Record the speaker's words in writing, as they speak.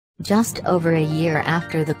Just over a year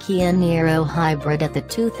after the Kia Niro hybrid at the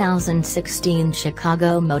 2016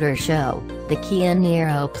 Chicago Motor Show, the Kia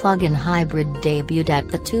Niro plug-in hybrid debuted at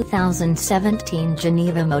the 2017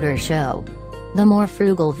 Geneva Motor Show. The more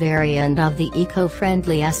frugal variant of the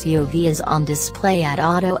eco-friendly SUV is on display at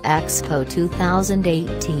Auto Expo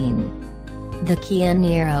 2018. The Kia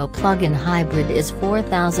Niro plug-in hybrid is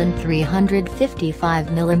 4,355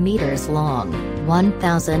 mm long,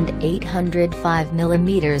 1,805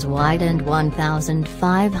 mm wide and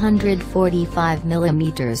 1,545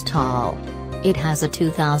 mm tall. It has a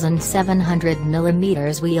 2,700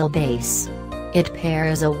 mm wheelbase. It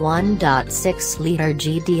pairs a 1.6-liter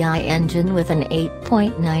GDI engine with an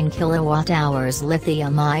 8.9 kWh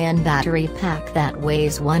lithium-ion battery pack that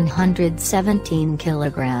weighs 117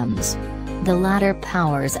 kilograms. The latter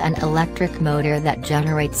powers an electric motor that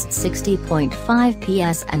generates 60.5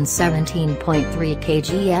 PS and 17.3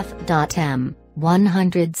 kgf.m,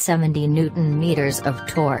 170 Nm of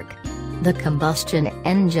torque. The combustion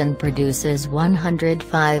engine produces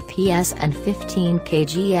 105 PS and 15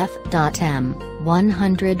 kgf.m,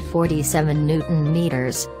 147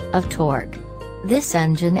 Nm of torque. This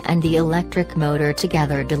engine and the electric motor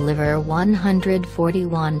together deliver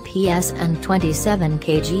 141 PS and 27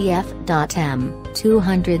 kgf.m,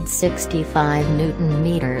 265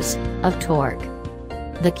 Nm of torque.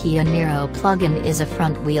 The Kia Niro plug-in is a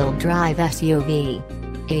front-wheel drive SUV.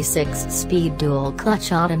 A 6-speed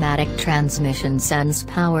dual-clutch automatic transmission sends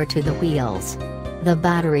power to the wheels. The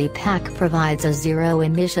battery pack provides a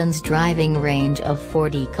zero-emissions driving range of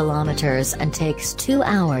 40 kilometers and takes 2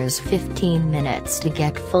 hours 15 minutes to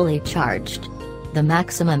get fully charged. The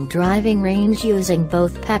maximum driving range using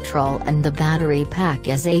both petrol and the battery pack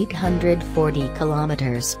is 840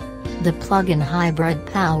 kilometers. The plug-in hybrid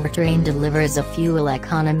powertrain delivers a fuel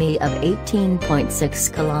economy of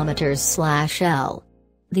 18.6 km/L.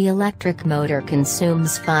 The electric motor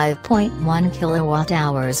consumes 5.1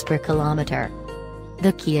 kWh per kilometer.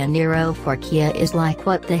 The Kia Niro for Kia is like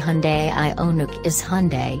what the Hyundai Ioniq is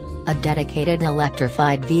Hyundai, a dedicated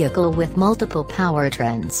electrified vehicle with multiple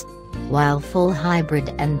powertrains. While full hybrid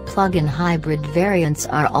and plug-in hybrid variants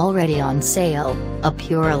are already on sale, a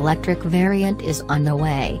pure electric variant is on the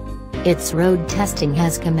way. Its road testing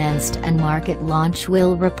has commenced and market launch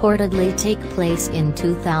will reportedly take place in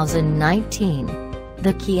 2019.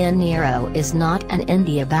 The Kia Niro is not an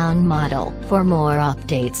India-bound model. For more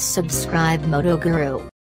updates subscribe Moto Guru.